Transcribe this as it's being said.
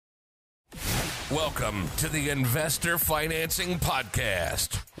Welcome to the Investor Financing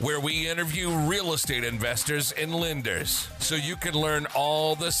Podcast, where we interview real estate investors and lenders so you can learn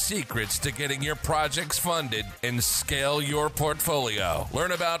all the secrets to getting your projects funded and scale your portfolio.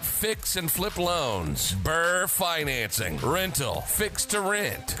 Learn about fix and flip loans, BRRRR financing, rental, fix to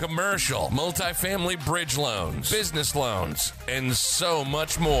rent, commercial, multifamily bridge loans, business loans, and so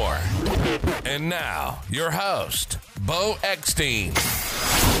much more. And now, your host, Beau Eckstein.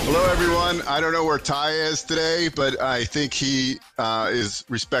 Hello, everyone. I don't know where Ty is today, but I think he is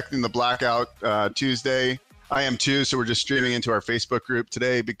respecting the blackout Tuesday. I am too, so we're just streaming into our Facebook group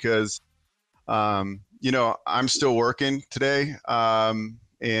today because, I'm still working today, and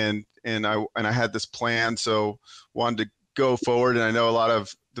I had this plan, so wanted to go forward. And I know a lot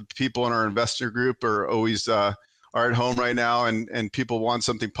of the people in our investor group are always are at home right now, and people want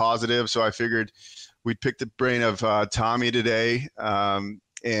something positive. So I figured we'd pick the brain of Tommy today.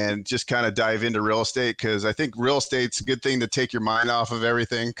 And just kind of dive into real estate, because I think real estate's a good thing to take your mind off of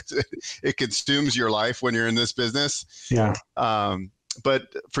everything, 'cause it consumes your life when you're in this business. Yeah.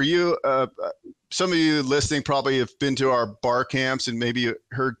 But for you, some of you listening probably have been to our bar camps and maybe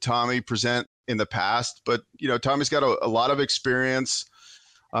heard Tommy present in the past. But, Tommy's got a lot of experience.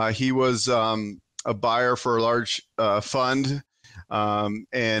 He was a buyer for a large fund,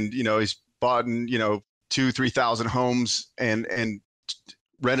 and, he's bought in, 2,000-3,000 homes and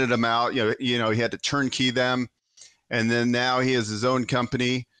rented them out. He had to turnkey them, and then now he has his own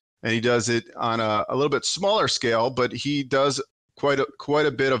company, and he does it on a little bit smaller scale, but he does quite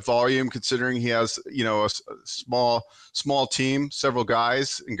a bit of volume, considering he has a small team, several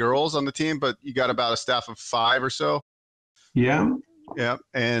guys and girls on the team, but you got about a staff of 5 or so. Yeah.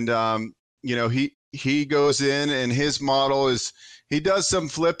 And he goes in, and his model is he does some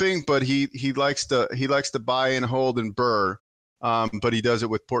flipping, but he likes to buy and hold and BRRRR. But he does it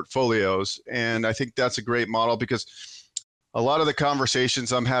with portfolios. And I think that's a great model, because a lot of the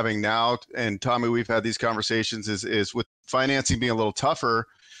conversations I'm having now, and Tommy, we've had these conversations, is with financing being a little tougher,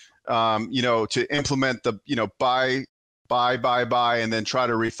 to implement the, buy, and then try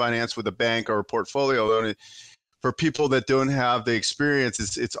to refinance with a bank or a portfolio loan. For people that don't have the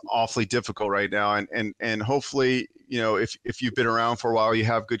experience, it's awfully difficult right now. And hopefully, if you've been around for a while, you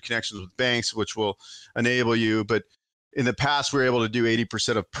have good connections with banks, which will enable you. But in the past, we were able to do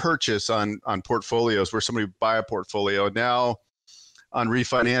 80% of purchase on portfolios, where somebody would buy a portfolio. Now, on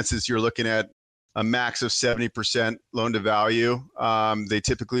refinances, you're looking at a max of 70% loan to value. They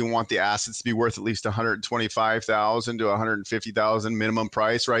typically want the assets to be worth at least $125,000 to $150,000 minimum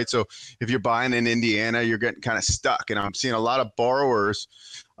price, right? So if you're buying in Indiana, you're getting kind of stuck. And I'm seeing a lot of borrowers,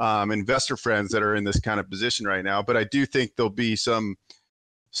 investor friends, that are in this kind of position right now. But I do think there'll be some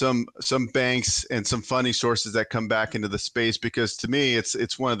banks and some funding sources that come back into the space, because to me,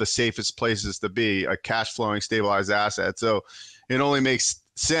 it's one of the safest places to be, a cash flowing stabilized asset. So it only makes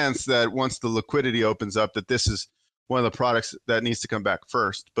sense that once the liquidity opens up, that this is one of the products that needs to come back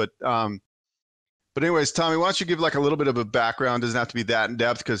first. But anyways, Tommy, why don't you give like a little bit of a background? Doesn't have to be that in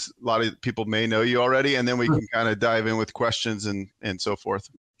depth, because a lot of people may know you already, and then we can kind of dive in with questions and so forth.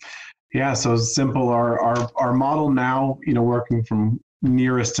 Yeah. So simple. Our model now, working from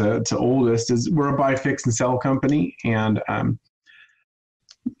nearest to oldest, is we're a buy, fix, and sell company. And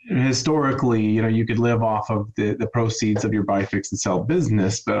historically, you could live off of the proceeds of your buy, fix, and sell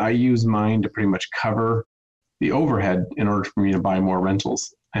business, but I use mine to pretty much cover the overhead in order for me to buy more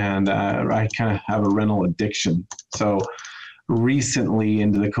rentals. And I kind of have a rental addiction. So recently,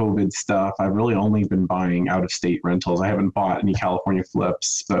 into the COVID stuff, I've really only been buying out-of-state rentals. I haven't bought any California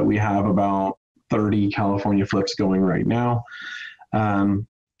flips, but we have about 30 California flips going right now. I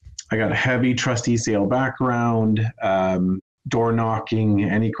got a heavy trustee sale background, door knocking.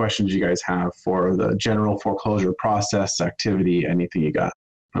 Any questions you guys have for the general foreclosure process, activity, anything you got,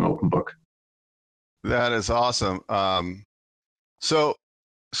 an open book. That is awesome. So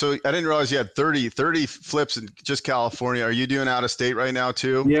I didn't realize you had 30 flips in just California. Are you doing out of state right now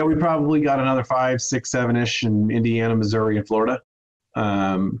too? Yeah, we probably got another 5, 6, 7-ish in Indiana, Missouri, and Florida.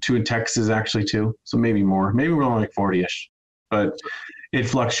 2 in Texas actually too. So maybe more. Maybe we're only like 40-ish. But it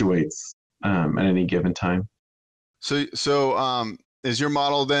fluctuates at any given time. So is your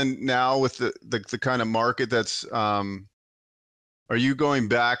model then now with the kind of market that's, are you going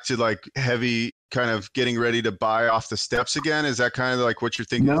back to like heavy kind of getting ready to buy off the steps again? Is that kind of like what you're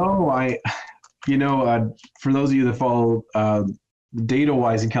thinking? No, for those of you that follow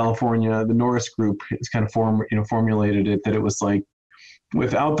data-wise in California, the Norris Group has kind of formulated it that it was like,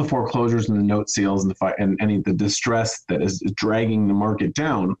 without the foreclosures and the note sales and any of the distress that is dragging the market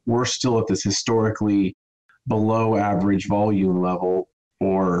down, we're still at this historically below average volume level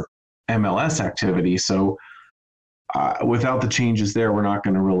for MLS activity. So without the changes there, we're not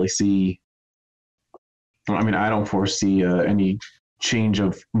going to really see. I mean, I don't foresee any change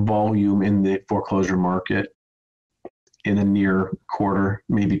of volume in the foreclosure market in the near quarter,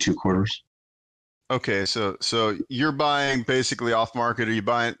 maybe 2 quarters. Okay, so you're buying basically off market. Are you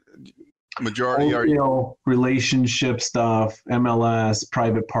buying majority? Relationship stuff, MLS,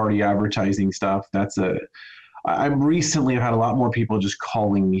 private party advertising stuff. I've had a lot more people just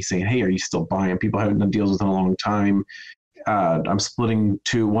calling me saying, "Hey, are you still buying?" People haven't done deals with in a long time. I'm splitting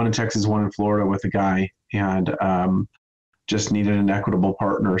 2, one in Texas, one in Florida with a guy, and just needed an equitable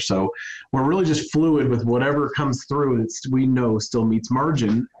partner. So we're really just fluid with whatever comes through that we know still meets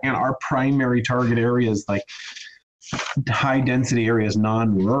margin. And our primary target areas, like high density areas,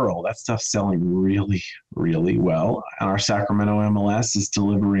 non-rural, that stuff's selling really, really well. And our Sacramento MLS is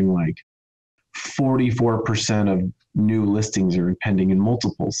delivering like 44% of new listings are pending in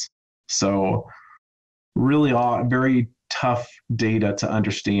multiples. So really very tough data to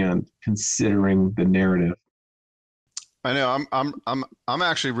understand considering the narrative. I know I'm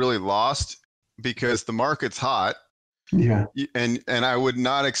actually really lost because the market's hot. Yeah. And I would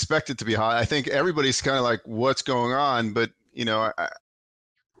not expect it to be hot. I think everybody's kind of like, what's going on? But,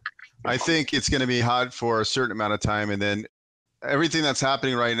 I think it's going to be hot for a certain amount of time. And then everything that's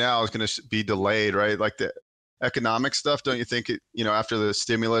happening right now is going to be delayed, right? Like the economic stuff. Don't you think after the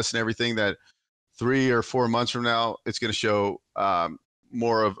stimulus and everything, that 3 or 4 months from now, it's going to show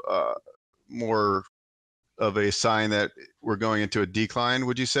more of a sign that we're going into a decline,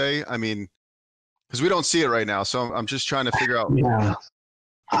 would you say? I mean, because we don't see it right now. So I'm just trying to figure out. Yeah.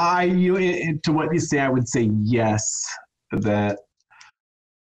 To what you say, I would say yes, that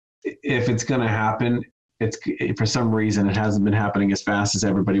if it's going to happen, it's for some reason it hasn't been happening as fast as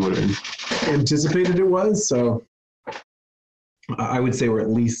everybody would have anticipated it was. So I would say we're at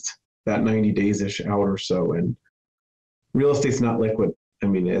least that 90 days-ish out or so. And real estate's not liquid. I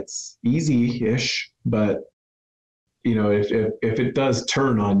mean, it's easy-ish, but if it does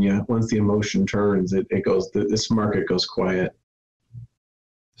turn on you, once the emotion turns, this market goes quiet.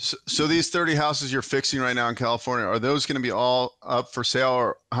 So these 30 houses you're fixing right now in California, are those going to be all up for sale,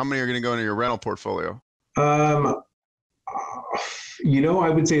 or how many are going to go into your rental portfolio? I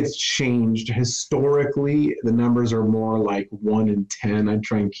would say it's changed. Historically, the numbers are more like 1 in 10. I'd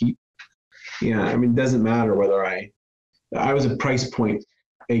try and keep. Yeah, I mean, it doesn't matter whether I was a price point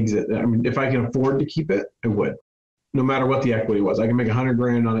exit. I mean, if I can afford to keep it, I would. No matter what the equity was, I can make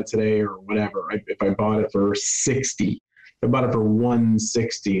 $100,000 on it today or whatever. If I bought it for 60, I bought it for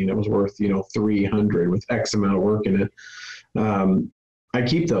 160 and it was worth 300 with X amount of work in it. I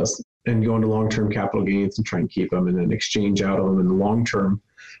keep those and go into long-term capital gains and try and keep them and then exchange out of them in the long term.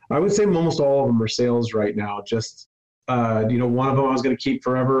 I would say almost all of them are sales right now. Just one of them I was going to keep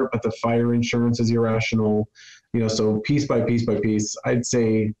forever, but the fire insurance is irrational. So piece by piece by piece, I'd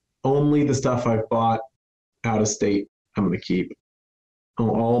say only the stuff I've bought out of state, I'm going to keep.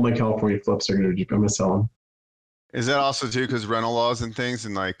 All my California flips I'm going to sell them. Is that also too because rental laws and things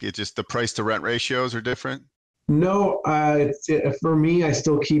and like it just the price to rent ratios are different? No, for me, I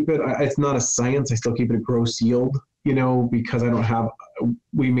still keep it. It's not a science. I still keep it a gross yield, because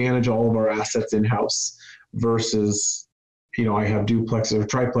we manage all of our assets in-house versus, I have duplexes or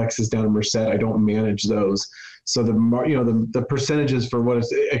triplexes down in Merced. I don't manage those. So the percentages for what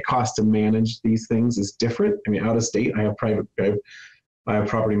it costs to manage these things is different. I mean, out of state, I have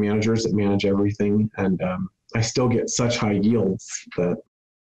property managers that manage everything, and I still get such high yields that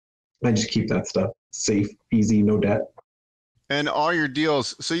I just keep that stuff safe, easy, no debt. And all your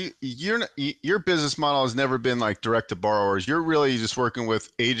deals. So your business model has never been like direct to borrowers. You're really just working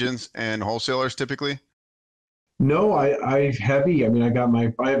with agents and wholesalers typically. No, I heavy. I mean,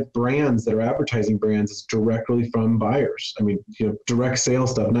 I have brands that are advertising brands. It's directly from buyers. I mean, direct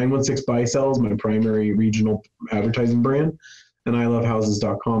sales stuff. 916 Buy Sell is my primary regional advertising brand, and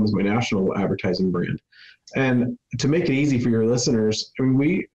ilovehouses.com is my national advertising brand. And to make it easy for your listeners, I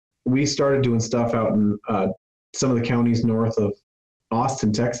mean, we started doing stuff out in some of the counties north of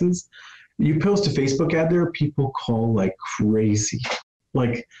Austin, Texas. You post a Facebook ad there, people call like crazy.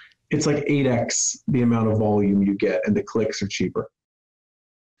 Like, it's like 8x the amount of volume you get, and the clicks are cheaper.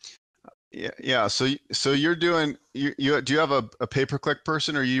 Yeah. So you're doing. Do you have a pay-per-click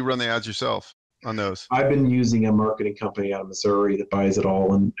person, or you run the ads yourself on those? I've been using a marketing company out of Missouri that buys it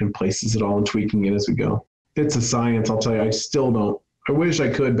all and places it all and tweaking it as we go. It's a science, I'll tell you. I still don't. I wish I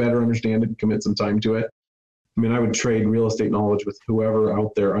could better understand it and commit some time to it. I mean, I would trade real estate knowledge with whoever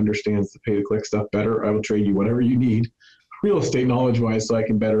out there understands the pay-to-click stuff better. I will trade you whatever you need, real estate knowledge-wise, so I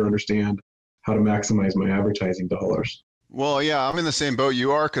can better understand how to maximize my advertising dollars. Well, yeah, I'm in the same boat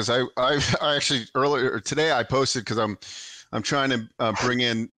you are because I actually earlier today I posted because I'm trying to bring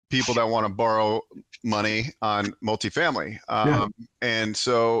in people that want to borrow money on multifamily, Yeah. and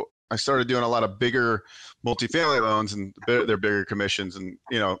so I started doing a lot of bigger multifamily loans, and they're bigger commissions, and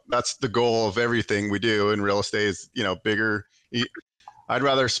that's the goal of everything we do in real estate is bigger. I'd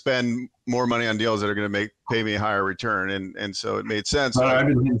rather spend more money on deals that are going to pay me a higher return, and so it made sense. But I've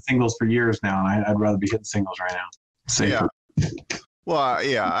been hitting singles for years now, and I'd rather be hitting singles right now. Safer. Yeah. Well,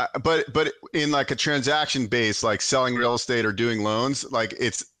 yeah, but in like a transaction base, like selling real estate or doing loans, like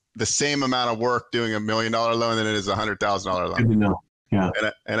it's the same amount of work doing $1 million loan than it is $100,000 loan. Good to know. Yeah.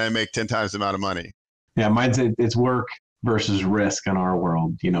 And I make 10 times the amount of money. Yeah, mine's it's work versus risk in our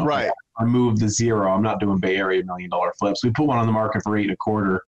world. Right. I remove the zero. I'm not doing Bay Area $1 million flips. We put one on the market for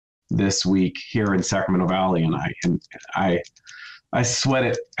 8.25 this week here in Sacramento Valley, and I sweat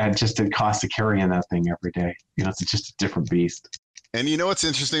it at just the cost of carrying that thing every day. It's just a different beast. And you know what's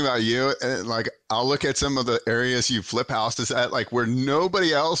interesting about you? Like, I'll look at some of the areas you flip houses at, like where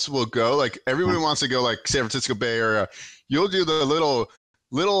nobody else will go. Like everybody wants to go, like San Francisco Bay Area. You'll do the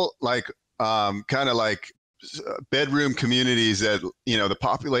little like kind of like bedroom communities that the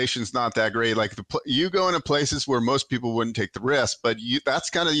population's not that great. Like you go into places where most people wouldn't take the risk, but that's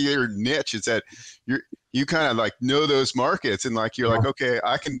kind of your niche. Is that you kind of like know those markets, and like you're like, okay,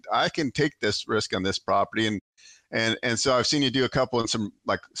 I can take this risk on this property, and so I've seen you do a couple in some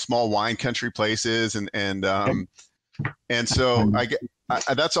like small wine country places, and so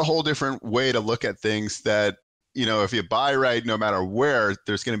that's a whole different way to look at things. That if you buy right, no matter where,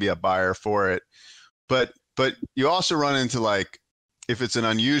 there's going to be a buyer for it. But you also run into, like, if it's an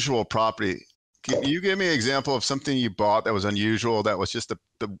unusual property. Can you give me an example of something you bought that was unusual, that was just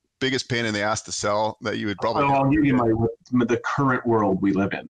the biggest pain in the ass to sell that you would probably? I'll give you the current world we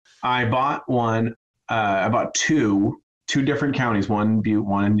live in. I bought one. I bought two different counties, one Butte,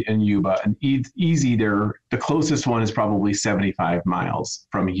 one in Yuba, and easy. The closest one is probably 75 miles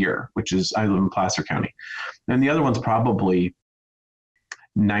from here, which is, I live in Placer County, and the other one's probably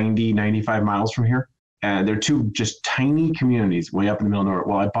 95 miles from here. And they're two just tiny communities way up in the middle of nowhere.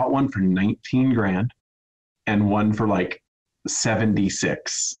 Well, I bought one for 19 grand and one for like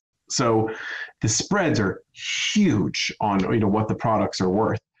 76. So the spreads are huge on what the products are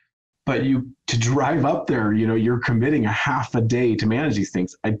worth. But to drive up there, you're committing a half a day to manage these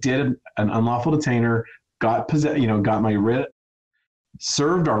things. I did an unlawful detainer, got my writ,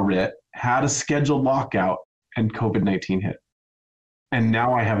 served our writ, had a scheduled lockout, and COVID-19 hit. And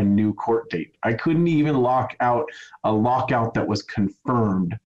now I have a new court date. I couldn't even lock out a lockout that was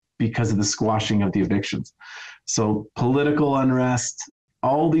confirmed because of the squashing of the evictions. So political unrest,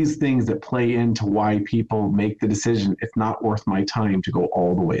 all these things that play into why people make the decision, it's not worth my time to go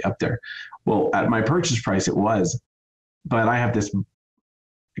all the way up there. Well, at my purchase price, it was. But I have this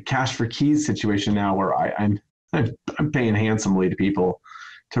cash for keys situation now where I'm paying handsomely to people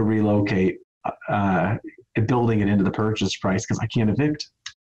to relocate, building it into the purchase price because I can't evict.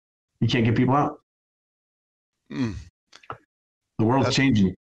 You can't get people out. The world's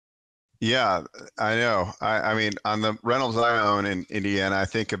changing. Yeah, I know. I mean, on the rentals I own in Indiana, I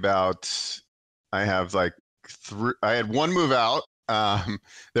think about, I have like I had one move out.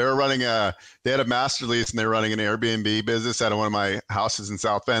 They had a master lease, and they were running an Airbnb business out of one of my houses in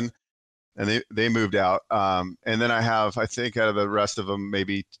South Bend, and they moved out. And then I have, I think out of the rest of them,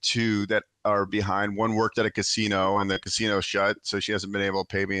 maybe two that are behind. One worked at a casino, and the casino shut, so she hasn't been able to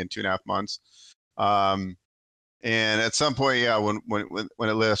pay me in 2.5 months. And at some point, yeah, when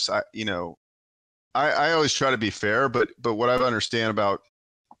it lifts, I always try to be fair, but what I understand about,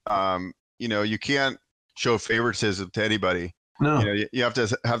 you can't show favoritism to anybody. No, you have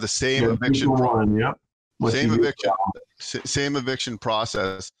to have the same eviction. Yep. Same eviction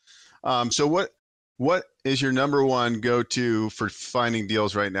process. So what is your number one go-to for finding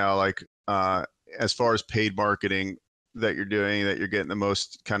deals right now? Like, as far as paid marketing that you're doing, that you're getting the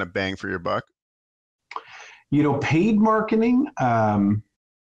most kind of bang for your buck? Paid marketing,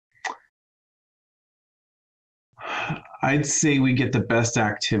 I'd say we get the best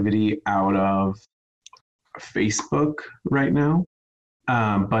activity out of Facebook right now.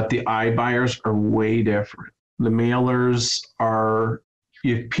 But the iBuyers are way different. The mailers are,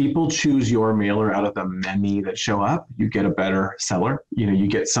 if people choose your mailer out of the many that show up, you get a better seller. You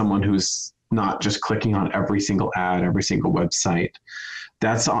get someone who's not just clicking on every single ad, every single website.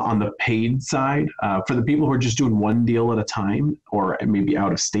 That's on the paid side. For the people who are just doing one deal at a time, or maybe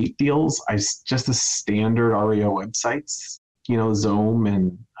out of state deals, just the standard REO websites, Zoom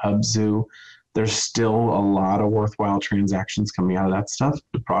and Hubzu, there's still a lot of worthwhile transactions coming out of that stuff,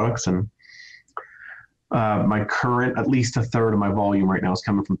 the products. And My current, at least a third of my volume right now is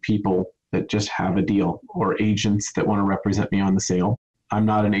coming from people that just have a deal or agents that want to represent me on the sale. I'm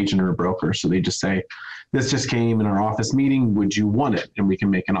not an agent or a broker. So they just say, this just came in our office meeting. Would you want it? And we can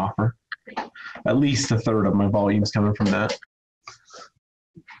make an offer. At least a third of my volume is coming from that.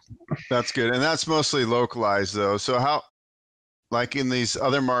 That's good. And that's mostly localized though. So how, like in these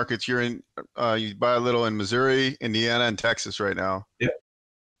other markets, you're in, you buy a little in Missouri, Indiana, and Texas right now. Yep.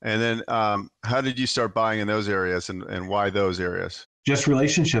 And then how did you start buying in those areas and why those areas? Just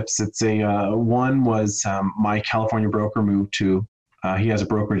relationships. It's one was my California broker moved to, he has a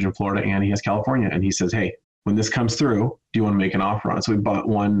brokerage in Florida and he has California. And he says, hey, when this comes through, do you want to make an offer on it? So we bought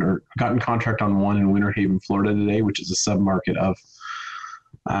one or got in contract on one in Winter Haven, Florida today, which is a submarket of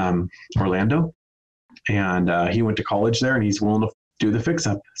Orlando. And he went to college there and he's willing to do the fix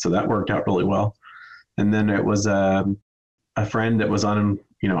up. So that worked out really well. And then it was a friend that was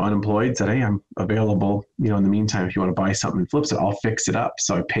unemployed said, hey, I'm available, in the meantime, if you want to buy something and flips it, I'll fix it up.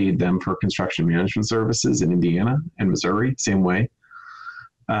 So I paid them for construction management services in Indiana and Missouri, same way.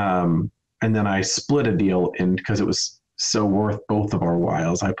 And then I split a deal because it was so worth both of our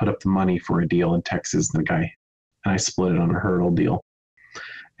whiles. I put up the money for a deal in Texas, and I split it on a hurdle deal.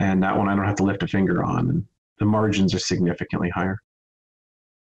 And that one I don't have to lift a finger on, and the margins are significantly higher.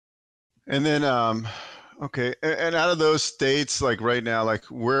 And then, okay. And out of those states, like right now, like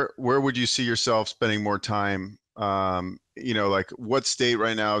where would you see yourself spending more time? Like what state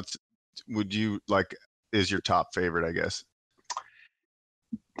right now would you like is your top favorite, I guess?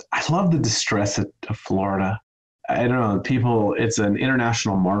 I love the distress of Florida. I don't know, people, it's an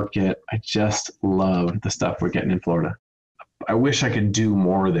international market. I just love the stuff we're getting in Florida. I wish I could do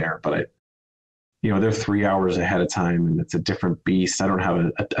more there, but they're 3 hours ahead of time and it's a different beast. I don't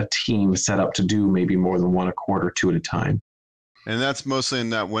have a team set up to do maybe more than one a quarter, two at a time. And that's mostly in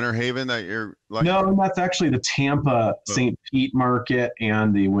that Winter Haven that you're like? No, that's actually the Tampa, St. Pete market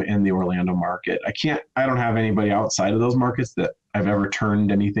and the Orlando market. I don't have anybody outside of those markets that I've ever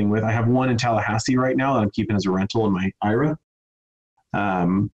turned anything with. I have one in Tallahassee right now that I'm keeping as a rental in my IRA.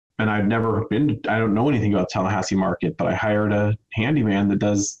 And I don't know anything about Tallahassee market, but I hired a handyman that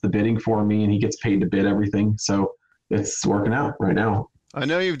does the bidding for me and he gets paid to bid everything. So it's working out right now. I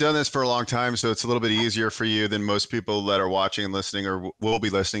know you've done this for a long time, so it's a little bit easier for you than most people that are watching and listening or will be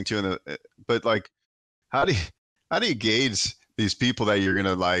listening to. But like, how do you gauge these people that you're going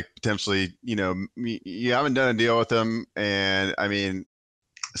to like potentially, you haven't done a deal with them. And I mean,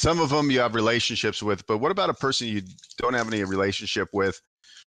 some of them you have relationships with, but what about a person you don't have any relationship with?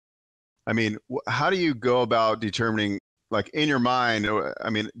 I mean, how do you go about determining, like in your mind, I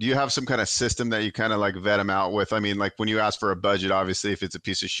mean, do you have some kind of system that you kind of like vet them out with? I mean, like when you ask for a budget, obviously if it's a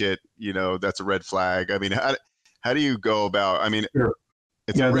piece of shit, that's a red flag. I mean, how do you go about, I mean, sure.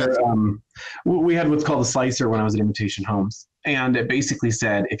 We had what's called a slicer when I was at Invitation Homes. And it basically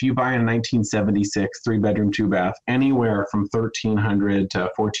said, if you buy a 1976 3-bedroom, 2-bath, anywhere from 1,300 to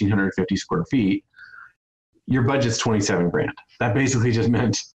 1,450 square feet, your budget's $27,000. That basically just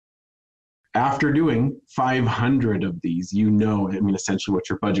meant after doing 500 of these, essentially what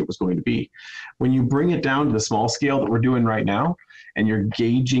your budget was going to be. When you bring it down to the small scale that we're doing right now, and you're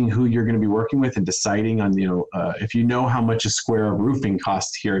gauging who you're going to be working with and deciding on, if you know how much a square of roofing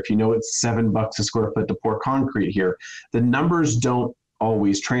costs here, if it's $7 a square foot to pour concrete here, the numbers don't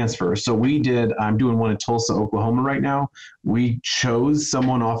always transfer. So I'm doing one in Tulsa, Oklahoma right now. We chose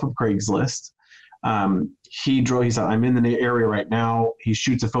someone off of Craigslist. He said, I'm in the area right now. He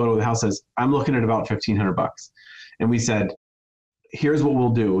shoots a photo of the house, says, I'm looking at about $1,500. And we said, here's what we'll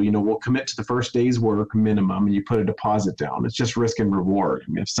do. We'll commit to the first day's work minimum and you put a deposit down. It's just risk and reward.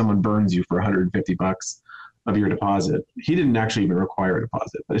 I mean, if someone burns you for $150 of your deposit, he didn't actually even require a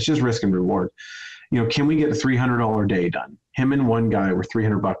deposit, but it's just risk and reward. Can we get a $300 day done? Him and one guy were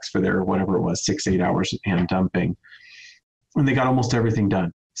 $300 for their, whatever it was, 6-8 hours and dumping. And they got almost everything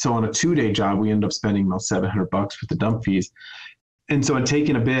done. So on a 2-day job, we ended up spending about $700 with the dump fees. And so in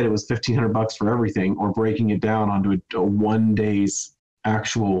taking a bid, it was $1,500 for everything, or breaking it down onto a 1 day's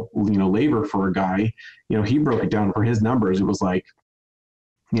actual, labor for a guy. He broke it down for his numbers. It was like,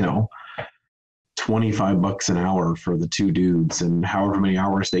 $25 an hour for the 2 dudes and however many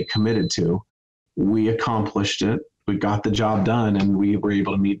hours they committed to. We accomplished it. We got the job done and we were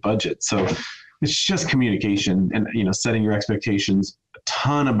able to meet budget. So it's just communication and, setting your expectations, a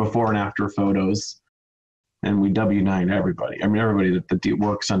ton of before and after photos. And we W-9 everybody. I mean, everybody that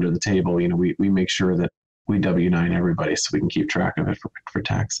works under the table, we make sure that we W-9 everybody so we can keep track of it for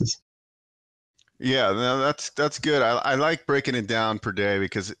taxes. Yeah, no, that's good. I like breaking it down per day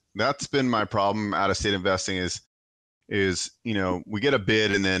because that's been my problem out of state investing is is, we get a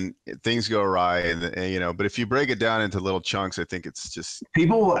bid and then things go awry and but if you break it down into little chunks, I think it's just.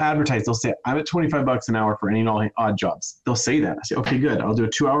 People will advertise. They'll say, I'm at $25 an hour for any and all odd jobs. They'll say that. I say, okay, good. I'll do a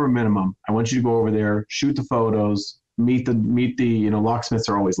 2-hour minimum. I want you to go over there, shoot the photos, meet the locksmiths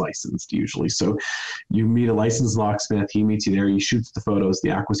are always licensed usually. So you meet a licensed locksmith, he meets you there, he shoots the photos, the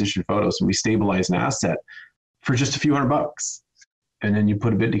acquisition photos, and we stabilize an asset for just a few $100. And then you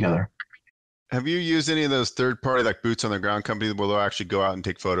put a bid together. Have you used any of those third party, like boots on the ground companies where they'll actually go out and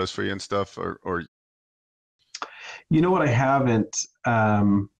take photos for you and stuff? Or you know what? I haven't.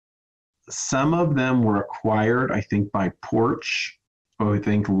 Some of them were acquired, I think, by Porch, who I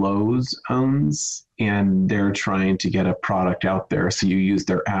think Lowe's owns, and they're trying to get a product out there. So you use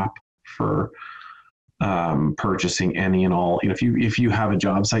their app for purchasing any and all. If you have a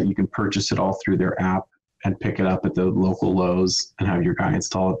job site, you can purchase it all through their app and pick it up at the local Lowe's and have your guy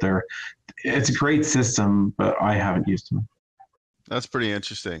install it there. It's a great system, but I haven't used them. That's pretty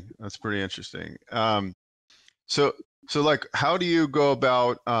interesting. So like, how do you go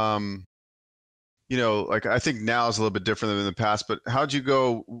about, like, I think now is a little bit different than in the past, but how'd you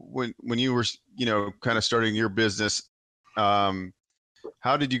go when you were, kind of starting your business? How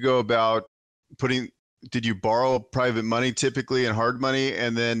did you go about did you borrow private money typically and hard money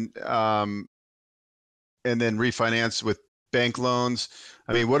and then refinance with bank loans?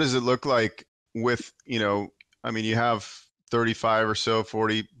 I mean, what does it look like with, you have 35 or so,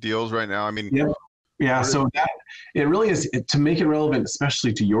 40 deals right now. I mean, yeah. So that it really is, to make it relevant,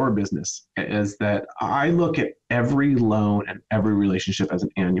 especially to your business, is that I look at every loan and every relationship as an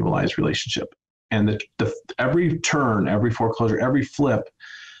annualized relationship. And every turn, every foreclosure, every flip,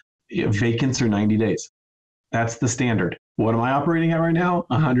 vacants are 90 days. That's the standard. What am I operating at right now?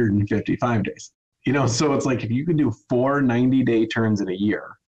 155 days. So it's like, if you can do 4 90-day turns in a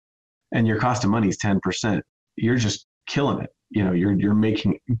year and your cost of money is 10%, you're just killing it. You're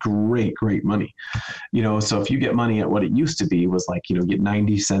making great money. So if you get money at what it used to be was like, get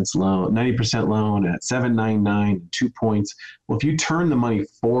 90% loan at 7.99, 2 points. Well, if you turn the money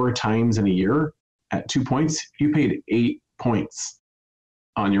 4 times in a year at 2 points, you paid 8 points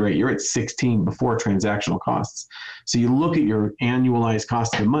on your rate. You're at 16 before transactional costs. So you look at your annualized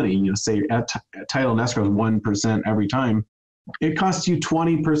cost of money, say at title and escrow is 1% every time, it costs you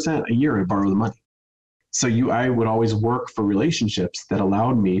 20% a year to borrow the money. So I would always work for relationships that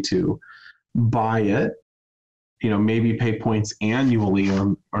allowed me to buy it, maybe pay points annually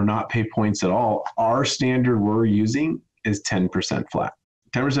or not pay points at all. Our standard we're using is 10% flat.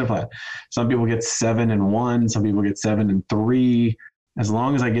 10% flat. Some people get 7 and 1, some people get 7 and 3. As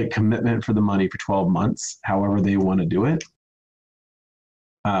long as I get commitment for the money for 12 months, however they want to do it,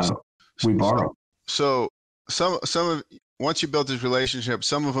 we borrow. So some of, once you build this relationship,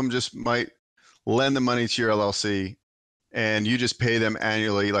 some of them just might lend the money to your LLC and you just pay them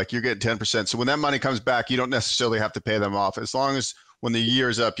annually, like you get 10%. So when that money comes back, you don't necessarily have to pay them off, as long as when the year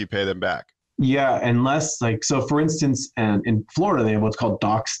is up, you pay them back. Yeah, unless so for instance, and in Florida, they have what's called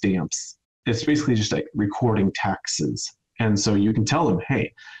doc stamps. It's basically just like recording taxes. And so you can tell them,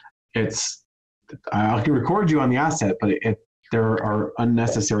 hey, I can record you on the asset, but there are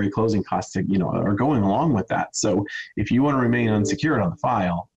unnecessary closing costs that, are going along with that. So if you want to remain unsecured on the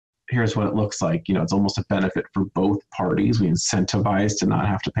file, here's what it looks like. It's almost a benefit for both parties. We incentivize to not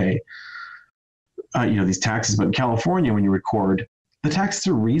have to pay, these taxes. But in California, when you record, the taxes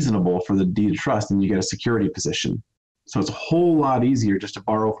are reasonable for the deed of trust and you get a security position. So it's a whole lot easier just to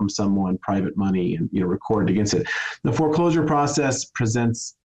borrow from someone private money and, record it against it. The foreclosure process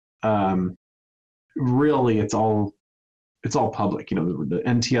presents, really, it's all public. The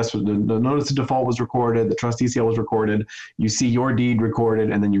NTS, the notice of default was recorded, the trustee sale was recorded, you see your deed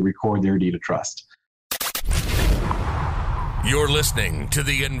recorded, and then you record their deed of trust. You're listening to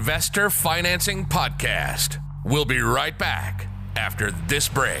the Investor Financing Podcast. We'll be right back after this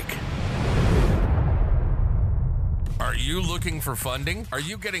break. Are you looking for funding? Are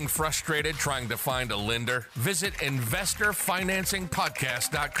you getting frustrated trying to find a lender? Visit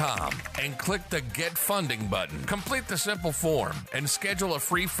investorfinancingpodcast.com and click the Get Funding button. Complete the simple form and schedule a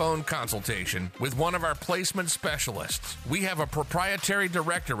free phone consultation with one of our placement specialists. We have a proprietary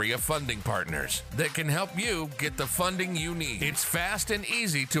directory of funding partners that can help you get the funding you need. It's fast and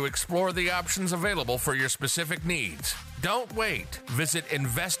easy to explore the options available for your specific needs. Don't wait. Visit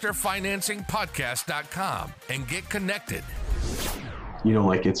investorfinancingpodcast.com and get connected.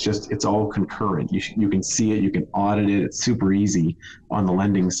 It's all concurrent. You can see it, you can audit it. It's super easy on the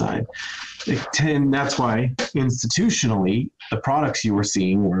lending side. And that's why institutionally, the products you were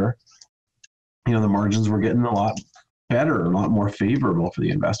seeing were, the margins were getting a lot better, a lot more favorable for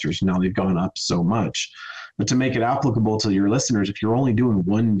the investors. Now they've gone up so much But to make it applicable to your listeners, if you're only doing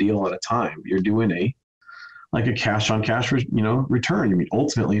one deal at a time, you're doing a cash on cash, return. I mean,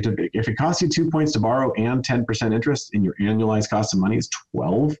 ultimately, if it costs you 2 points to borrow and 10% interest and your annualized cost of money is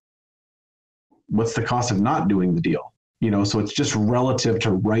 12, what's the cost of not doing the deal? So it's just relative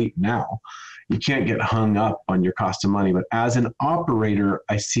to right now. You can't get hung up on your cost of money. But as an operator,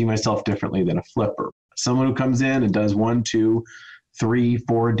 I see myself differently than a flipper. Someone who comes in and does 1, 2, 3,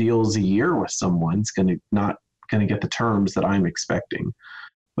 4 deals a year with someone's not going to get the terms that I'm expecting.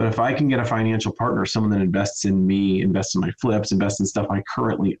 But if I can get a financial partner, someone that invests in me, invests in my flips, invests in stuff I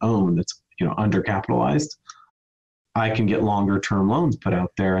currently own that's undercapitalized, I can get longer term loans put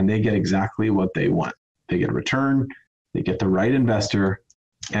out there, and they get exactly what they want. They get a return, they get the right investor,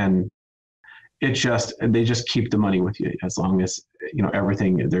 and they just keep the money with you as long as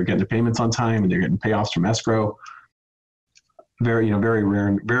everything, they're getting the payments on time and they're getting payoffs from escrow. Very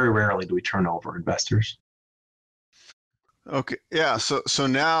rarely do we turn over investors. Okay. Yeah. So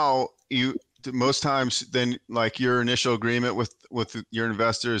now most times then, like, your initial agreement with your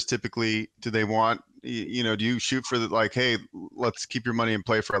investors, typically, do they want, do you shoot for hey, let's keep your money in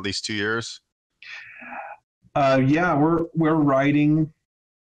play for at least 2 years? Yeah, we're writing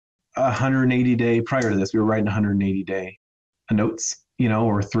 180 day. Prior to this, we were writing 180 day notes,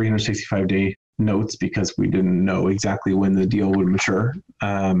 or 365 day notes, because we didn't know exactly when the deal would mature.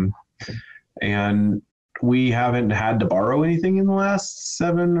 And we haven't had to borrow anything in the last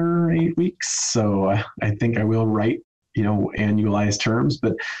 7 or 8 weeks. So I think I will write, annualized terms,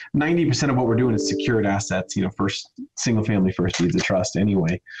 but 90% of what we're doing is secured assets, first single family, first deeds of trust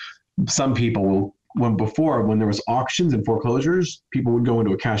anyway. Some people will, when there was auctions and foreclosures, people would go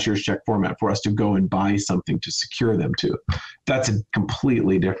into a cashier's check format for us to go and buy something to secure them to. That's a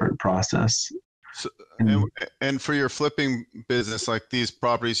completely different process. So, and for your flipping business, like these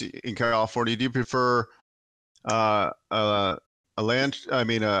properties in California, do you prefer a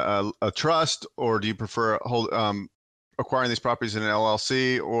trust, or do you prefer acquiring these properties in an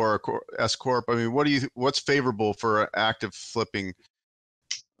LLC or S corp? I mean, what's favorable for active flipping?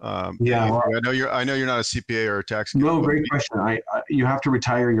 I know you're not a CPA or a tax. No, great question. You have to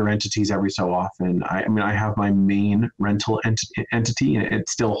retire your entities every so often. I have my main rental entity, and it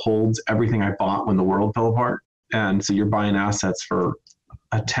still holds everything I bought when the world fell apart. And so you're buying assets for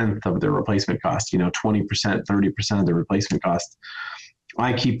 1/10 of their replacement cost, 20%, 30% of the replacement cost.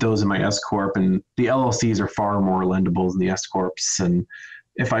 I keep those in my S corp, and the LLCs are far more lendable than the S corps. And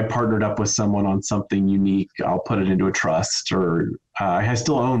if I partnered up with someone on something unique, I'll put it into a trust, or I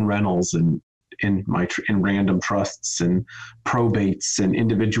still own rentals in random trusts and probates and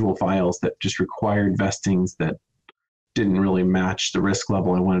individual files that just required vestings that didn't really match the risk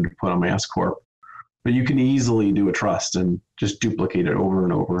level I wanted to put on my S corp. But you can easily do a trust and just duplicate it over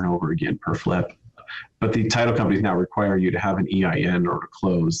and over and over again per flip. But the title companies now require you to have an EIN or to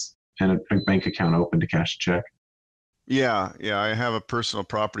close and a bank account open to cash a check. Yeah. I have a personal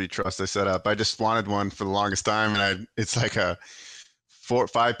property trust I set up. I just wanted one for the longest time, and it's like a 4 or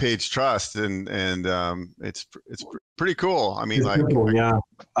 5 page trust, and it's pretty cool. I mean,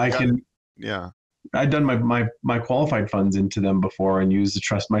 I've done my qualified funds into them before and used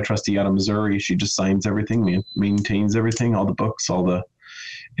my trustee out of Missouri. She just signs everything, maintains everything, all the books, all the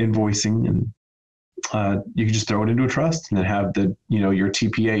invoicing, and you can just throw it into a trust and then have your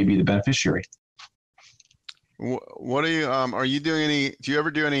TPA be the beneficiary. What are you doing do you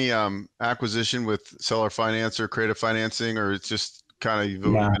ever do any acquisition with seller finance or creative financing, or it's just kind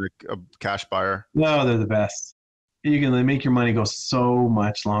of a cash buyer? No, they're the best. They make your money go so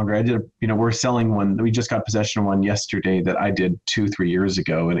much longer. We're selling one. We just got possession of one yesterday that I did 2-3 years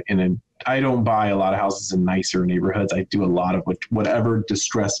ago. And I don't buy a lot of houses in nicer neighborhoods. I do a lot of whatever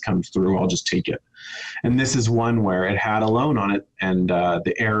distress comes through, I'll just take it. And this is one where it had a loan on it, and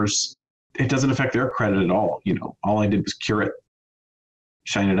the heirs, it doesn't affect their credit at all. All I did was cure it,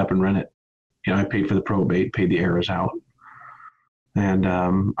 shine it up and rent it. I paid for the probate, paid the heirs out. And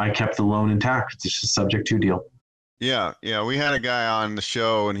I kept the loan intact. It's just a subject to deal. Yeah. We had a guy on the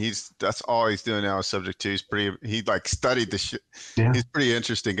show, and that's all he's doing now is subject to. He studied the shit. Yeah. He's a pretty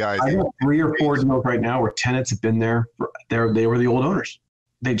interesting guy. I have 3 or 4 deals right now where tenants have been there. They were the old owners.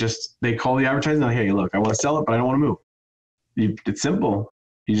 They call the advertising. Like, hey, look, I want to sell it, but I don't want to move. It's simple.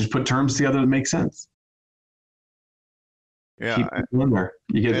 You just put terms together that make sense. Yeah. Keep it in there.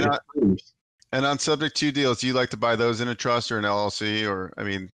 You get terms. And on subject to deals, do you like to buy those in a trust or an LLC, or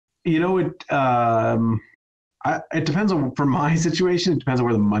it depends on, for my situation, it depends on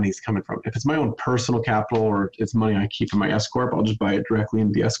where the money's coming from. If it's my own personal capital or it's money I keep in my S corp, I'll just buy it directly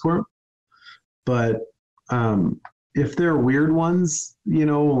into the S corp. But if they're weird ones,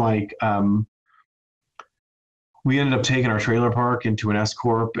 we ended up taking our trailer park into an S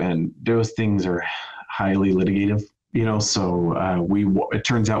corp, and those things are highly litigative. So it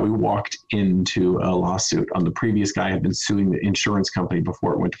turns out we walked into a lawsuit on the previous guy had been suing the insurance company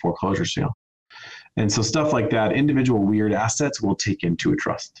before it went to foreclosure sale. And so stuff like that, individual weird assets we'll take into a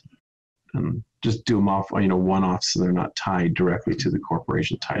trust and just do them off, one-off, so they're not tied directly to the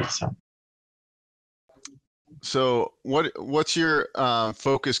corporation tied itself. So what's your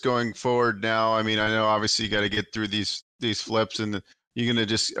focus going forward now? I mean, I know obviously you got to get through these flips, and you're gonna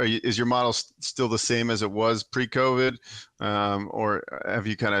is your model still the same as it was pre-COVID, or have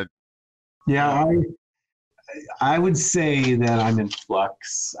you kind of? Yeah, I would say that I'm in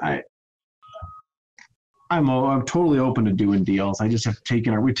flux. I'm totally open to doing deals. I just have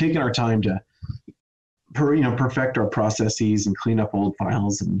we've taken our time to perfect our processes and clean up old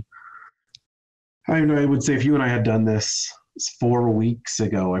files. And I would say if you and I had done this 4 weeks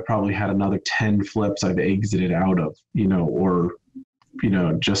ago, I probably had another 10 flips I've exited out of, or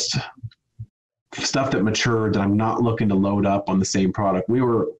just stuff that matured that I'm not looking to load up on the same product. We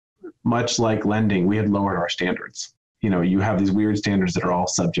were much like lending. We had lowered our standards. You have these weird standards that are all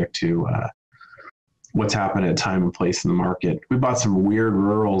subject to what's happened at time and place in the market. We bought some weird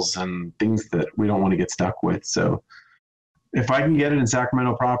rurals and things that we don't want to get stuck with. So if I can get it in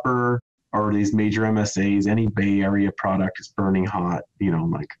Sacramento proper or these major MSAs, any Bay Area product is burning hot,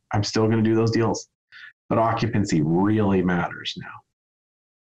 I'm still going to do those deals. But occupancy really matters now.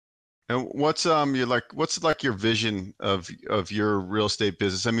 And what's your vision of your real estate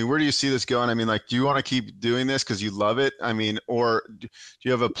business? I mean, where do you see this going? I mean, do you want to keep doing this because you love it? I mean, or do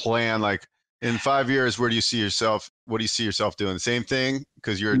you have a plan? Like in 5 years, what do you see yourself doing? The same thing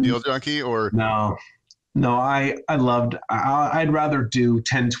because you're a deal junkie, or? No, I'd rather do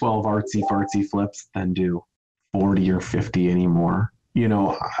 10, 12 artsy flips than do 40 or 50 anymore.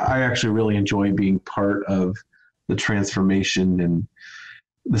 I actually really enjoy being part of the transformation and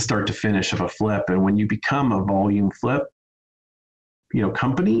the start to finish of a flip. And when you become a volume flip,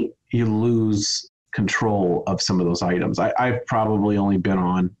 company, you lose control of some of those items. I've probably only been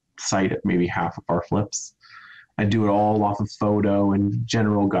on site at maybe half of our flips. I do it all off of photo and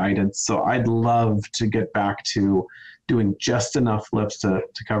general guidance. So I'd love to get back to doing just enough flips to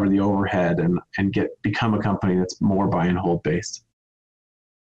cover the overhead and become a company that's more buy and hold based.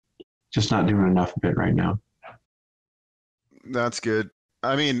 Just not doing enough of it right now. That's good.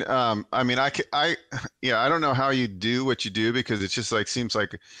 I mean, I don't know how you do what you do because it's just seems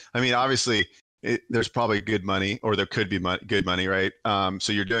like, obviously there's probably good money, or there could be good money, right?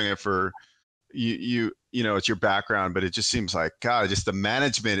 So you're doing it for it's your background, but it just seems like, God, just the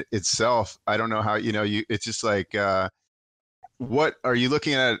management itself. I don't know how, it's just what are you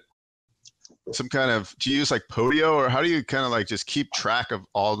looking at? Some kind of, do you use Podio, or how do you kind of just keep track of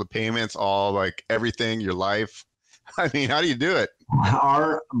all the payments, all everything, your life? I mean, how do you do it?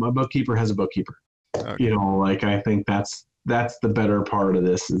 My bookkeeper has a bookkeeper. Okay. I think that's the better part of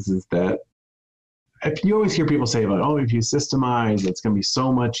this is that if you always hear people say if you systemize, it's going to be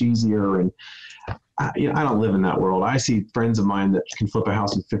so much easier. And I don't live in that world. I see friends of mine that can flip a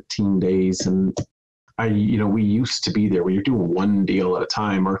house in 15 days. And we used to be there where you're doing one deal at a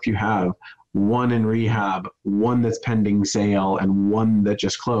time, or if you have one in rehab, one that's pending sale, and one that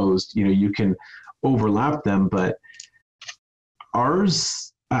just closed, you can overlap them. But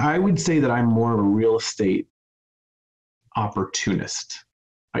ours, I would say that I'm more of a real estate opportunist.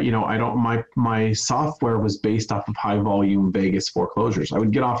 My software was based off of high volume Vegas foreclosures. I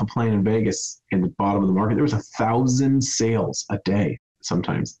would get off a plane in Vegas in the bottom of the market. There was 1,000 sales a day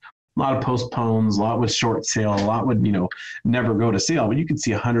sometimes. A lot of postpones, a lot with short sale, a lot would, never go to sale. But you could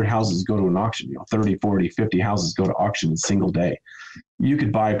see 100 houses go to an auction, 30, 40, 50 houses go to auction in a single day. You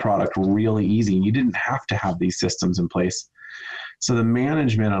could buy product really easy. You didn't have to have these systems in place. So the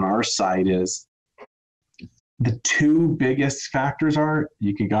management on our side is, the two biggest factors are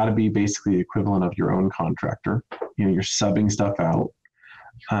you got to be basically the equivalent of your own contractor. You're subbing stuff out,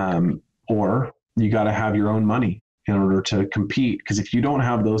 or you got to have your own money in order to compete. Because if you don't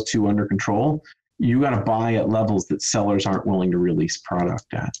have those two under control, you got to buy at levels that sellers aren't willing to release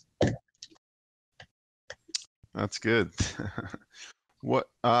product at. That's good. What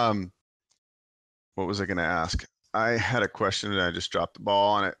was I going to ask? I had a question and I just dropped the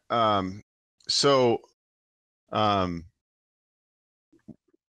ball on it. I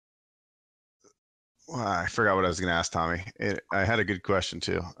forgot what I was going to ask, Tommy. I had a good question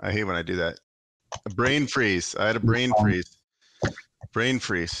too. I hate when I do that. A brain freeze. I had a brain freeze. Brain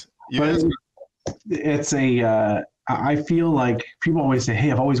freeze. It's I feel like people always say,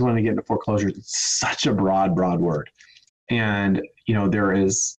 hey, I've always wanted to get into foreclosures. It's such a broad word. And, there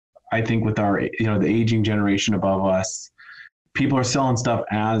is I think with our, the aging generation above us, people are selling stuff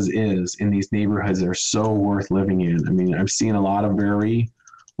as is in these neighborhoods that are so worth living in. I mean, I've seen a lot of very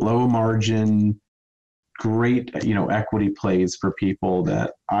low margin, great, equity plays for people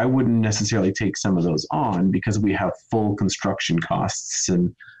that I wouldn't necessarily take some of those on because we have full construction costs,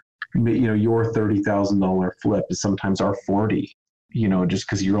 and your $30,000 flip is sometimes our 40, just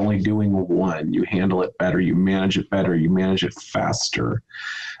because you're only doing one. You handle it better, you manage it better, you manage it faster.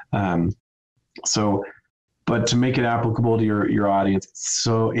 But to make it applicable to your audience,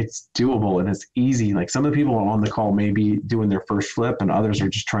 so it's doable and it's easy. Like some of the people on the call may be doing their first flip, and others are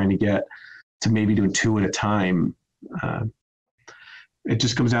just trying to get to maybe doing 2 at a time. It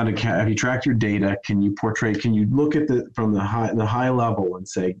just comes down to, have you tracked your data? Can you look at from the high level and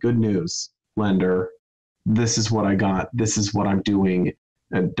say, good news, lender, this is what I got, this is what I'm doing,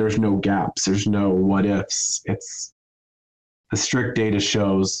 and there's no gaps, there's no what ifs. It's the strict data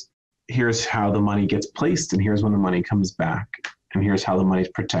shows, here's how the money gets placed, and here's when the money comes back, and here's how the money's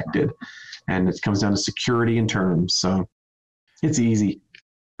protected. And it comes down to security and terms. So it's easy.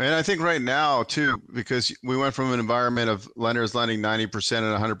 And I think right now too, because we went from an environment of lenders lending 90%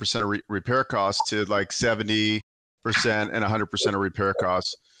 and 100% of repair costs to like 70% and 100% of repair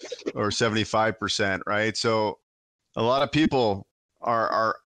costs, or 75%, right? So a lot of people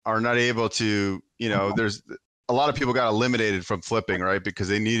are not able to, there's a lot of people got eliminated from flipping, right? Because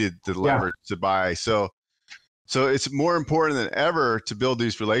they needed the leverage to buy. So it's more important than ever to build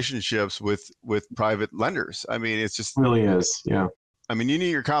these relationships with private lenders. I mean, it's just really is. Yeah. I mean, you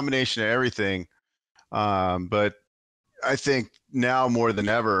need your combination of everything. But I think now more than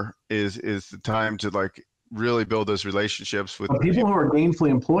ever is the time to like really build those relationships with people who are gainfully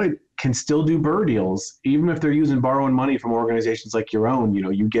employed can still do BRRRR deals, even if they're borrowing money from organizations like your own.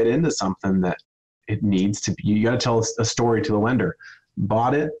 You get into something that it needs to be, you got to tell a story to the lender.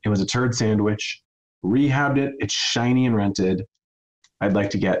 Bought it, it was a turd sandwich, rehabbed it, it's shiny and rented. I'd like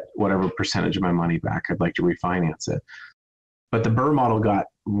to get whatever percentage of my money back. I'd like to refinance it. But the BRRRR model got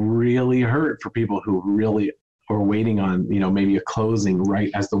really hurt for people who really were waiting on, maybe a closing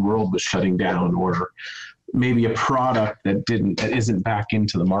right as the world was shutting down, or maybe a product that isn't back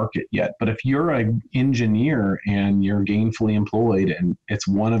into the market yet. But if you're an engineer and you're gainfully employed and it's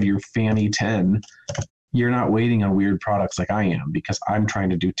one of your Fannie 10, you're not waiting on weird products like I am, because I'm trying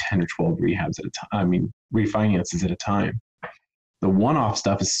to do 10 or 12 rehabs at a time. I mean, refinances at a time. The one-off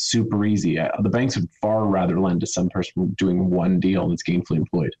stuff is super easy. The banks would far rather lend to some person doing one deal that's gainfully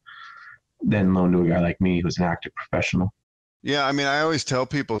employed than loan to a guy like me who's an active professional. Yeah, I mean, I always tell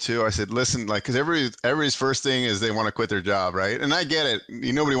people too, I said, listen, like, because everybody's first thing is they want to quit their job, right? And I get it.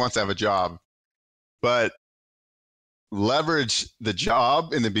 Nobody wants to have a job. But leverage the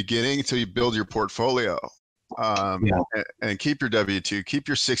job in the beginning until you build your portfolio. And keep your W-2, keep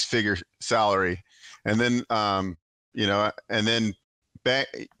your 6-figure salary. And then, and then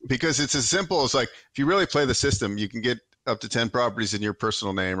because it's as simple as like, if you really play the system, you can get up to 10 properties in your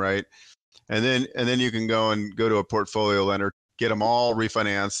personal name, right? And then you can go to a portfolio lender, get them all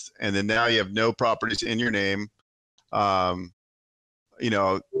refinanced. And then now you have no properties in your name. They're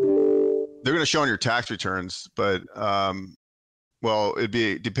going to show on your tax returns, but,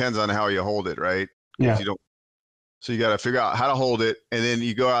 depends on how you hold it, right? Yeah. So you got to figure out how to hold it. And then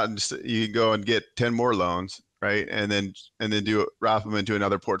you go out and you go and get 10 more loans, right? And then wrap them into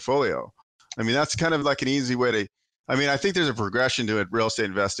another portfolio. I mean, that's kind of like an easy way to, I think there's a progression to it, real estate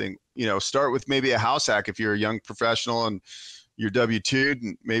investing. Start with maybe a house hack if you're a young professional and you're W-2'd,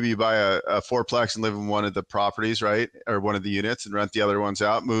 and maybe you buy a 4-plex and live in one of the properties, right? Or one of the units, and rent the other ones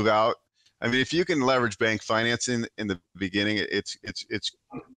out, move out. I mean, if you can leverage bank financing in the beginning, it's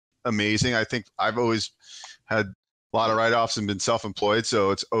amazing. I think I've always had a lot of write-offs and been self-employed,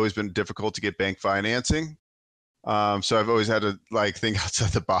 so it's always been difficult to get bank financing. So I've always had to think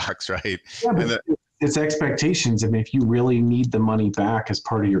outside the box, right? Yeah, it's expectations. I mean, if you really need the money back as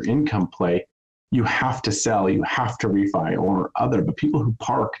part of your income play, you have to sell, you have to refi or other. But people who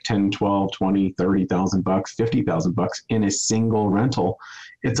park 10, 12, 20, 30,000 bucks, 50,000 bucks in a single rental,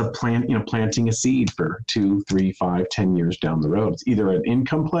 it's a planting a seed for 2, 3, 5, 10 years down the road. It's either an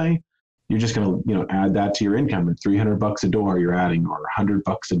income play, you're just going to, add that to your income, and 300 bucks a door you're adding, or 100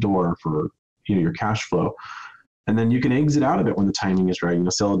 bucks a door for, your cash flow. And then you can exit out of it when the timing is right.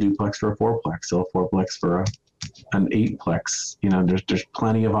 Sell a duplex for a 4-plex, sell a 4-plex for an 8-plex. There's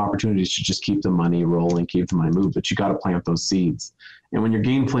plenty of opportunities to just keep the money rolling, keep the money moving, but you got to plant those seeds. And when you're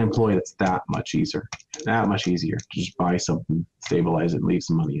gainfully employed, it's that much easier to just buy something, stabilize it, and leave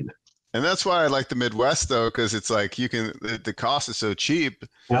some money in it. And that's why I like the Midwest though, because it's like the cost is so cheap.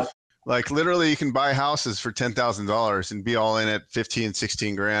 Yep. Like literally you can buy houses for $10,000 and be all in at 15,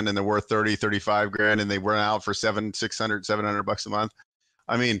 16 grand and they're worth 30, 35 grand and they run out for 600, $700 a month.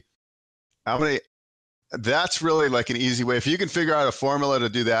 I mean, how many, that's really like an easy way. If you can figure out a formula to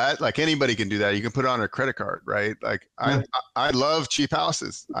do that, like anybody can do that. You can put it on a credit card, right? Like I love cheap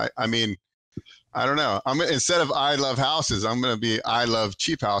houses. I mean, I don't know. Instead of I love houses, I'm going to be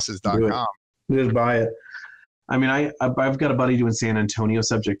ilovecheaphouses.com. Just buy it. I mean, I've got a buddy doing San Antonio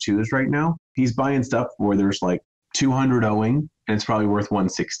subject twos right now. He's buying stuff where there's like 200 owing and it's probably worth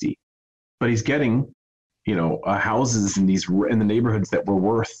 160, but he's getting, houses in the neighborhoods that were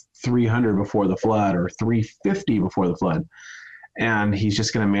worth 300 before the flood or 350 before the flood. And he's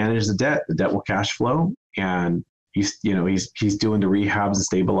just going to manage the debt. The debt will cash flow, and he's doing the rehabs and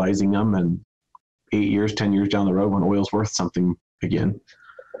stabilizing them. And 8 years, 10 years down the road, when oil's worth something again,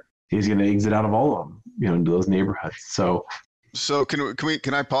 he's going to exit out of all of them, into those neighborhoods. So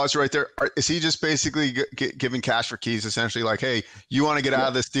can I pause right there? Is he just basically giving cash for keys, essentially like, hey, you want to get out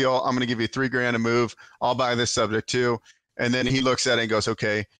of this deal? I'm going to give you $3,000 to move. I'll buy this subject too. And then he looks at it and goes,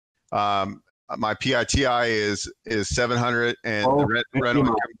 okay, my PITI is 700 and the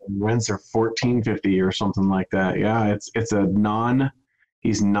rents are 1450 or something like that. Yeah.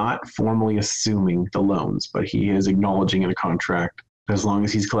 He's not formally assuming the loans, but he is acknowledging in a contract, as long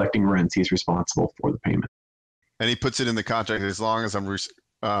as he's collecting rents, he's responsible for the payment. And he puts it in the contract, as long as I'm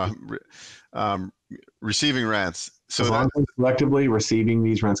receiving rents. So as long as I'm collectively receiving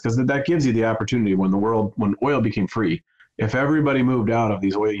these rents, because that gives you the opportunity when oil became free. If everybody moved out of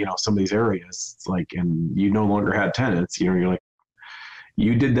these oil, some of these areas, it's like, and you no longer had tenants, you're like,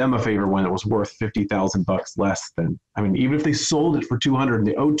 you did them a favor when it was worth $50,000 less than. I mean, even if they sold it for 200 and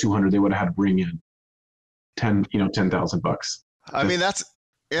they owed 200, they would have had to bring in $10,000. I mean, that's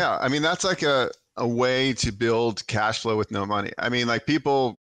like a way to build cash flow with no money. I mean, like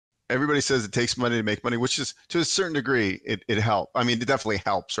everybody says it takes money to make money, which is to a certain degree, it helps. I mean, it definitely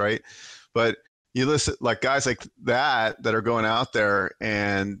helps, right? But you listen, like guys like that are going out there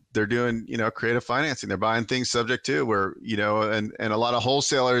and they're doing, creative financing. They're buying things subject to where, and a lot of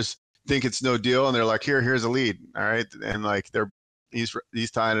wholesalers think it's no deal. And they're like, here's a lead. All right. And like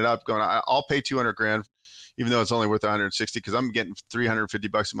he's tying it up going, I'll pay $200,000, even though it's only worth 160, because I'm getting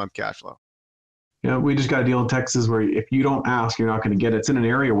 $350 a month cash flow. We just got a deal in Texas where if you don't ask, you're not going to get it. It's in an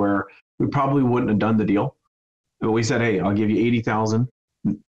area where we probably wouldn't have done the deal. But we said, hey, I'll give you $80,000,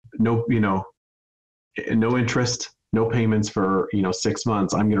 no interest, no payments for 6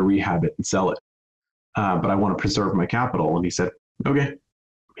 months. I'm going to rehab it and sell it, but I want to preserve my capital. And he said, okay.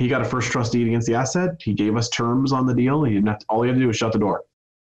 He got a first trust deed against the asset. He gave us terms on the deal. All he had to do was shut the door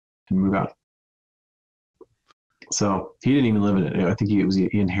and move out. So he didn't even live in it. I think he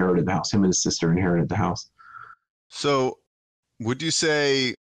inherited the house. Him and his sister inherited the house. So would you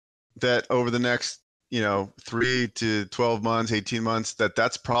say that over the next, 3 to 12 months, 18 months,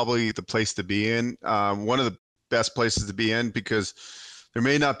 that's probably the place to be in? One of the best places to be in, because there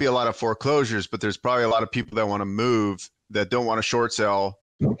may not be a lot of foreclosures, but there's probably a lot of people that want to move that don't want to short sell,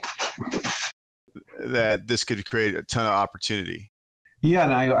 that this could create a ton of opportunity. Yeah.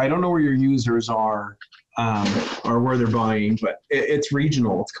 And I don't know where your users are, or where they're buying, but it's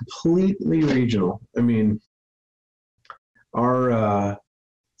regional. It's completely regional. I mean, our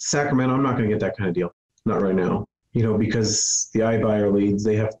Sacramento, I'm not going to get that kind of deal. Not right now, because the iBuyer leads,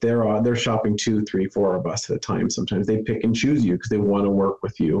 they're shopping 2, 3, 4 of us at a time. Sometimes they pick and choose you because they want to work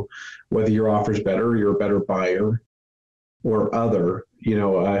with you, whether your offer's better, you're a better buyer or other.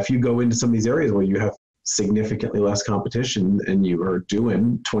 If you go into some of these areas where you have significantly less competition and you are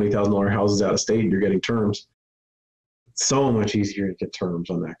doing $20,000 houses out of state and you're getting terms, it's so much easier to get terms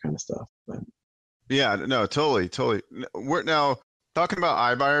on that kind of stuff. But, yeah, no, totally. We're now talking about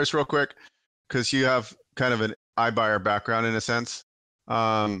iBuyers real quick, because you have kind of an iBuyer background in a sense,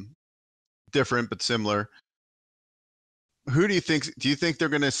 different but similar. Who do you think they're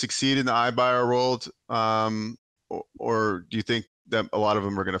going to succeed in the iBuyer world, or do you think that a lot of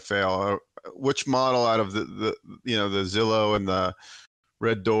them are going to fail? Which model out of the Zillow and the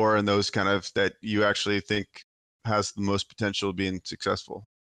Red Door and those kind of that you actually think has the most potential of being successful?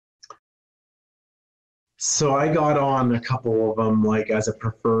 So I got on a couple of them like as a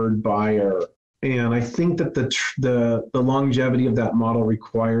preferred buyer, and I think that the longevity of that model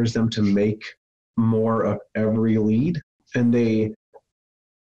requires them to make more of every lead, and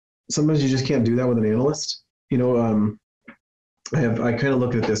sometimes you just can't do that with an analyst. I kind of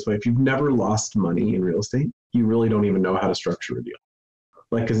look at it this way: if you've never lost money in real estate, you really don't even know how to structure a deal.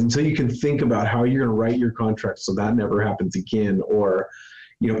 Because until you can think about how you're going to write your contract so that never happens again, or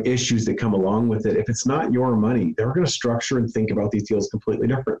issues that come along with it. If it's not your money, they're going to structure and think about these deals completely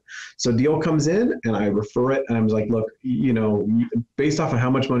different. So deal comes in and I refer it and I'm like, look, based off of how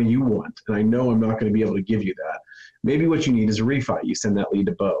much money you want, and I know I'm not going to be able to give you that. Maybe what you need is a refi. You send that lead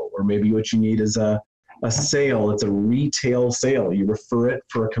to Beau, or maybe what you need is a sale. It's a retail sale. You refer it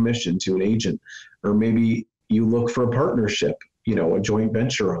for a commission to an agent, or maybe you look for a partnership, a joint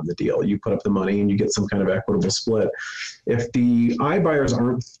venture on the deal. You put up the money and you get some kind of equitable split. If the iBuyers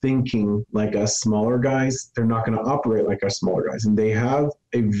aren't thinking like us smaller guys, they're not going to operate like us smaller guys. And they have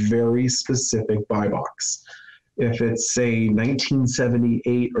a very specific buy box. If it's, say,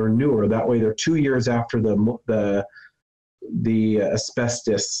 1978 or newer, that way they're 2 years after the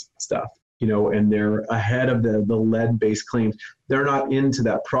asbestos stuff, and they're ahead of the lead-based claims. They're not into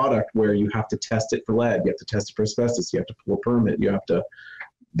that product where you have to test it for lead, you have to test it for asbestos, you have to pull a permit,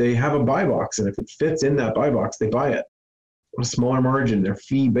 they have a buy box, and if it fits in that buy box, they buy it. On a smaller margin, they're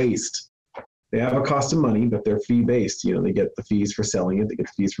fee-based. They have a cost of money, but they're fee-based. They get the fees for selling it, they get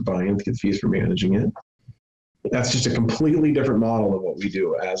the fees for buying it, they get the fees for managing it. That's just a completely different model of what we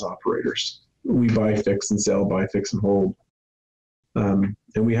do as operators. We buy, fix, and sell, buy, fix, and hold. And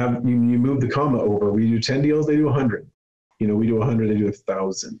we have, you move the comma over. We do 10 deals, they do 100. We do 100, they do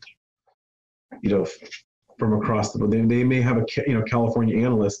 1,000. From across the board. They may have a California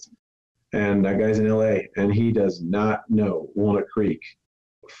analyst, and that guy's in LA, and he does not know Walnut Creek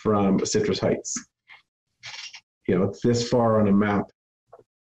from Citrus Heights. It's this far on a map.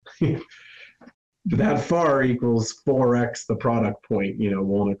 That far equals 4x the product point.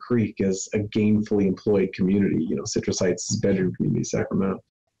 Walnut Creek is a gainfully employed community. Citrus Heights is a bedroom community, Sacramento.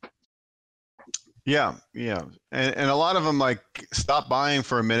 Yeah. And a lot of them stopped buying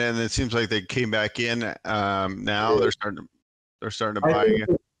for a minute, and it seems like they came back in. Now they're starting to buy again.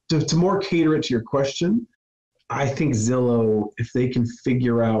 To more cater it to your question, I think Zillow, if they can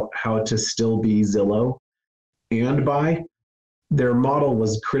figure out how to still be Zillow and buy, their model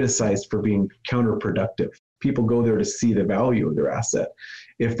was criticized for being counterproductive. People go there to see the value of their asset.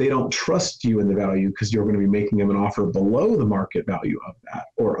 If they don't trust you in the value because you're going to be making them an offer below the market value of that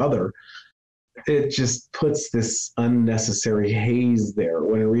or other, it just puts this unnecessary haze there,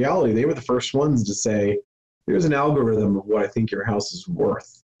 when in reality, they were the first ones to say, here's an algorithm of what I think your house is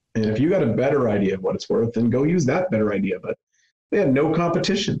worth. And if you got a better idea of what it's worth, then go use that better idea. But they had no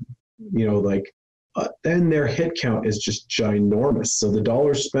competition, then their hit count is just ginormous. So the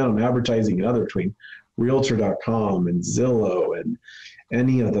dollars spent on advertising and other between Realtor.com and Zillow and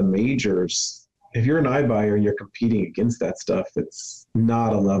any of the majors, if you're an iBuyer and you're competing against that stuff, it's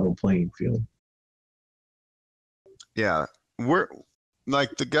not a level playing field. Yeah. We're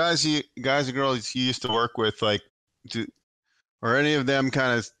like the guys and girls you used to work with, are any of them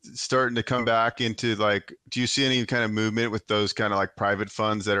kind of starting to come back into do you see any kind of movement with those kind of private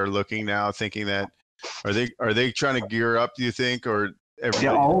funds that are looking now, thinking that, are they trying to gear up, do you think, or everybody?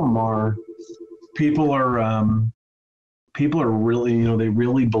 Yeah, all of them are. People are really, they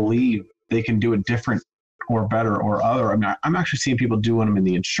really believe they can do it different or better or other. I mean, I'm actually seeing people doing them in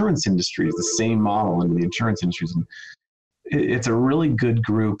the insurance industry, the same model in the insurance industries. And it's a really good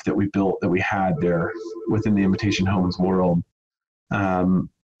group that we built, that we had there within the Invitation Homes world. And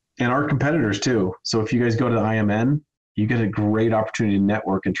our competitors too. So if you guys go to the IMN, you get a great opportunity to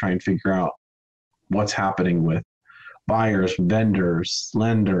network and try and figure out what's happening with buyers, vendors,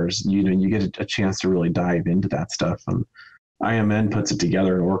 lenders. You get a chance to really dive into that stuff. And IMN puts it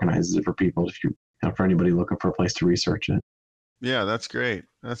together and organizes it for people, for anybody looking for a place to research it. Yeah, that's great.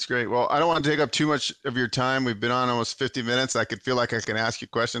 That's great. Well, I don't want to take up too much of your time. We've been on almost 50 minutes. I could feel like I can ask you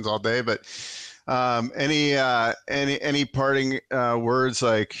questions all day, but any parting words,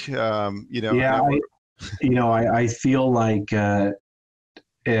 Yeah, I feel like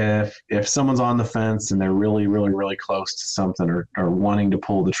if someone's on the fence and they're really, really, really close to something or wanting to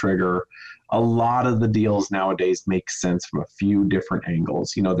pull the trigger, a lot of the deals nowadays make sense from a few different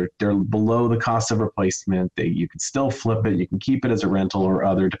angles. They're below the cost of replacement. You can still flip it. You can keep it as a rental or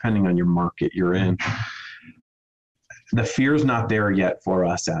other, depending on your market you're in. The fear's not there yet for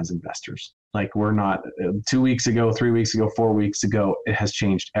us as investors. We're not 2 weeks ago, 3 weeks ago, 4 weeks ago, it has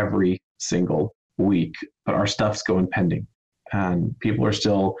changed every single week, but our stuff's going pending. And people are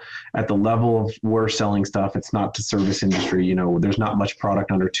still at the level of we're selling stuff. It's not to service industry. There's not much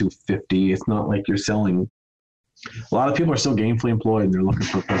product under $250. It's not like you're selling. A lot of people are still gainfully employed and they're looking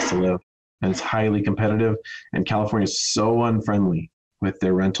for a place to live. And it's highly competitive. And California is so unfriendly with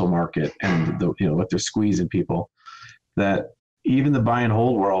their rental market and what they're squeezing people, that even the buy and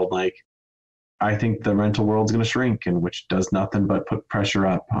hold world, I think the rental world's going to shrink, and which does nothing but put pressure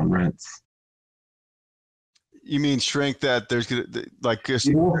up on rents. You mean shrink that there's gonna like just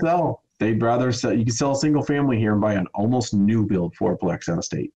You won't sell. They'd rather sell. You can sell a single family here and buy an almost new build fourplex out of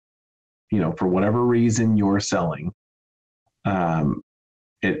state. For whatever reason you're selling, some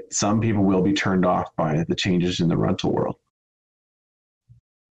people will be turned off by the changes in the rental world,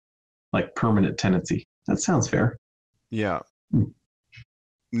 like permanent tenancy. That sounds fair. Yeah.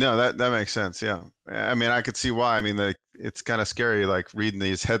 No, that makes sense. Yeah. I mean, I could see why. I mean, it's kind of scary, like reading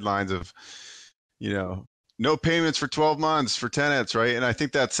these headlines of, no payments for 12 months for tenants, right? And I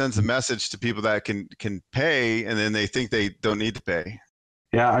think that sends a message to people that can pay, and then they think they don't need to pay.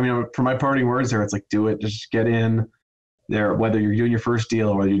 Yeah, I mean, for my parting words there, it's like, do it. Just get in there, whether you're doing your first deal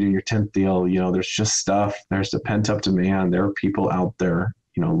or whether you're doing your 10th deal. There's just stuff. There's the pent-up demand. There are people out there,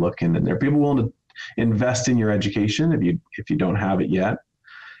 looking, and there are people willing to invest in your education if you don't have it yet,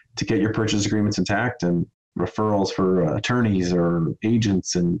 to get your purchase agreements intact, and referrals for attorneys or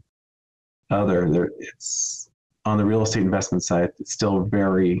agents and it's on the real estate investment side. It's still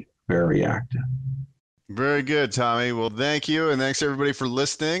very, very active. Very good, Tommy. Well, thank you. And thanks everybody for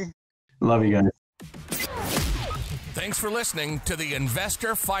listening. Love you guys. Thanks for listening to the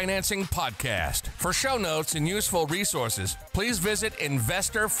Investor Financing Podcast. For show notes and useful resources, please visit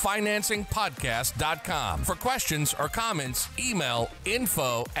investorfinancingpodcast.com. For questions or comments, email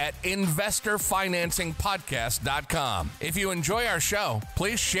info@investorfinancingpodcast.com. If you enjoy our show,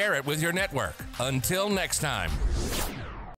 please share it with your network. Until next time.